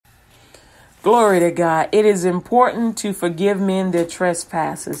Glory to God. It is important to forgive men their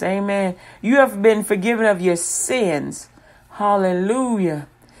trespasses. Amen. You have been forgiven of your sins. Hallelujah.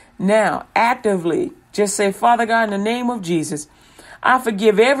 Now, actively, just say, Father God, in the name of Jesus, I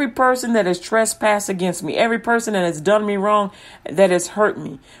forgive every person that has trespassed against me, every person that has done me wrong, that has hurt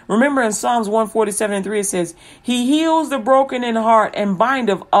me. Remember in Psalms 147:3, it says, He heals the broken in heart and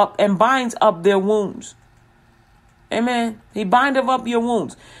binds up their wounds. Amen. He bindeth up your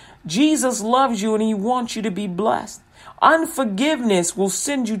wounds. Jesus loves you and he wants you to be blessed. Unforgiveness will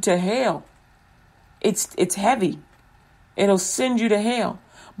send you to hell. It's heavy. It'll send you to hell.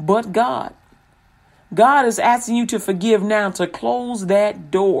 But God is asking you to forgive now, to close that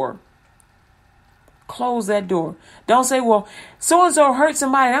door. Close that door. Don't say, well, so-and-so hurt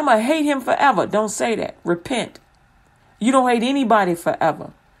somebody and I'm going to hate him forever. Don't say that. Repent. You don't hate anybody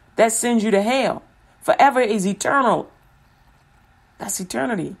forever. That sends you to hell. Forever is eternal. That's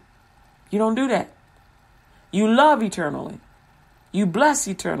eternity. You don't do that. You love eternally. You bless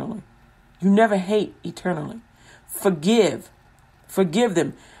eternally. You never hate eternally. Forgive. Forgive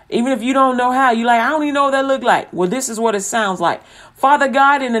them. Even if you don't know how, you're like, I don't even know what that look like. Well, this is what it sounds like. Father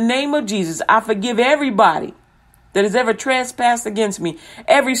God, in the name of Jesus, I forgive everybody that has ever trespassed against me.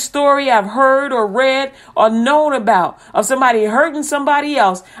 Every story I've heard or read or known about of somebody hurting somebody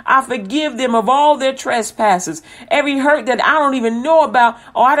else, I forgive them of all their trespasses. Every hurt that I don't even know about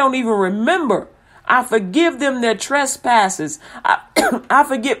or I don't even remember, I forgive them their trespasses. I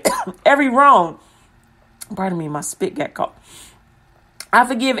forgive every wrong. Pardon me, my spit got caught. I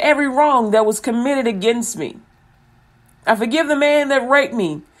forgive every wrong that was committed against me. I forgive the man that raped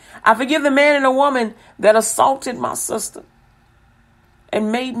me. I forgive the man and the woman that assaulted my sister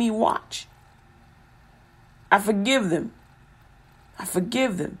and made me watch. I forgive them. I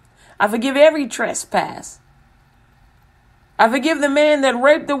forgive them. I forgive every trespass. I forgive the man that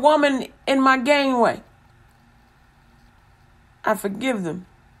raped the woman in my gangway. I forgive them.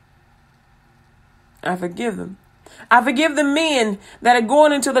 I forgive them. I forgive the men that are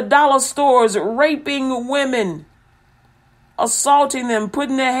going into the dollar stores, raping women, assaulting them,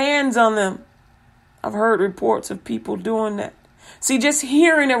 putting their hands on them. I've heard reports of people doing that. See, just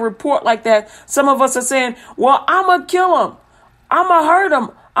hearing a report like that, some of us are saying, well, I'm going to kill him. I'm going to hurt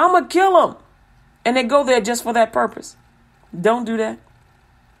him. I'm going to kill him. And they go there just for that purpose. Don't do that.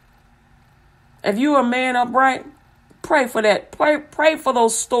 If you're a man upright, pray for that. Pray for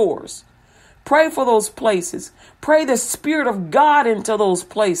those stores. Pray for those places. Pray the Spirit of God into those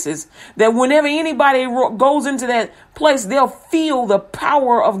places, that whenever anybody goes into that place, they'll feel the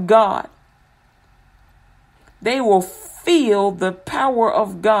power of God. They will feel the power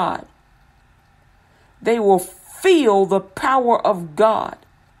of God. They will feel the power of God.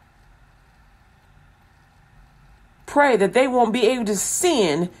 Pray that they won't be able to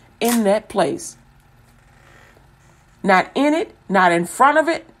sin in that place. Not in it, not in front of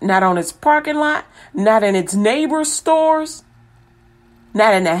it, not on its parking lot, not in its neighbor's stores,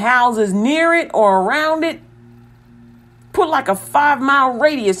 not in the houses near it or around it. Put like a 5-mile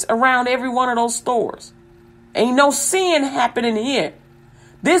radius around every one of those stores. Ain't no sin happening here.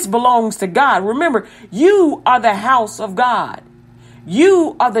 This belongs to God. Remember, you are the house of God.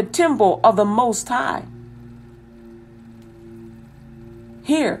 You are the temple of the Most High.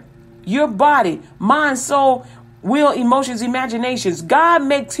 Here, your body, mind, soul, will, emotions, imaginations. God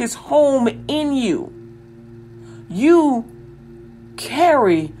makes his home in you. You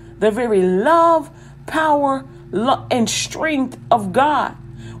carry the very love, power, and strength of God.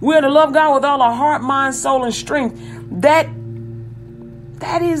 We're to love God with all our heart, mind, soul, and strength. That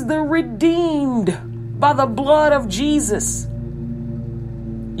is the redeemed by the blood of Jesus.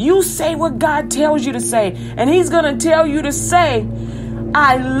 You say what God tells you to say, and he's going to tell you to say,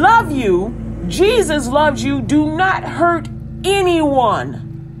 I love you. Jesus loves you. Do not hurt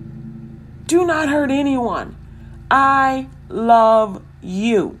anyone. Do not hurt anyone. I love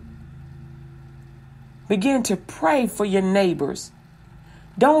you. Begin to pray for your neighbors.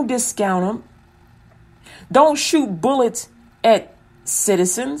 Don't discount them. Don't shoot bullets at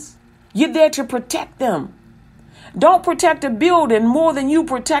citizens. You're there to protect them. Don't protect a building more than you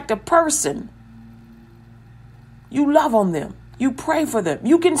protect a person. You love on them. You pray for them.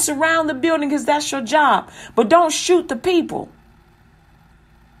 You can surround the building because that's your job. But don't shoot the people.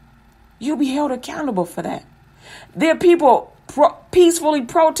 You'll be held accountable for that. There are people peacefully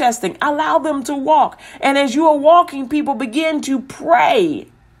protesting. Allow them to walk. And as you are walking, people begin to pray.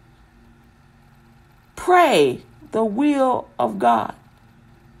 Pray the will of God.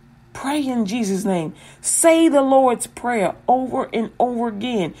 Pray in Jesus' name. Say the Lord's Prayer over and over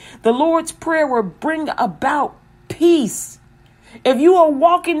again. The Lord's Prayer will bring about peace. If you are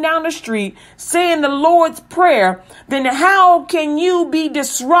walking down the street saying the Lord's Prayer, then how can you be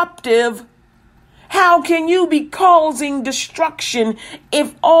disruptive? How can you be causing destruction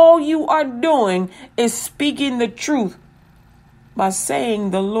if all you are doing is speaking the truth by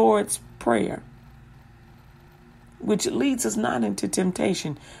saying the Lord's Prayer, which leads us not into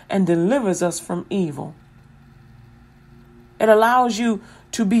temptation and delivers us from evil? It allows you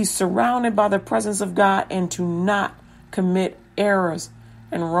to be surrounded by the presence of God and to not commit errors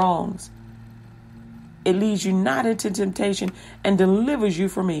and wrongs. It leads you not into temptation and delivers you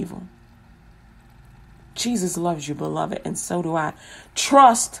from evil. Jesus loves you, beloved, and so do I.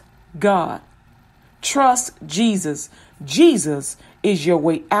 Trust God. Trust Jesus. Jesus is your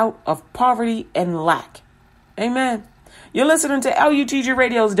way out of poverty and lack. Amen. You're listening to LUTG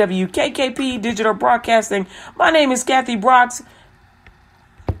Radio's WKKP Digital Broadcasting. My name is Kathy Brox.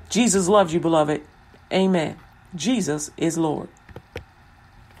 Jesus loves you, beloved. Amen. Jesus is Lord.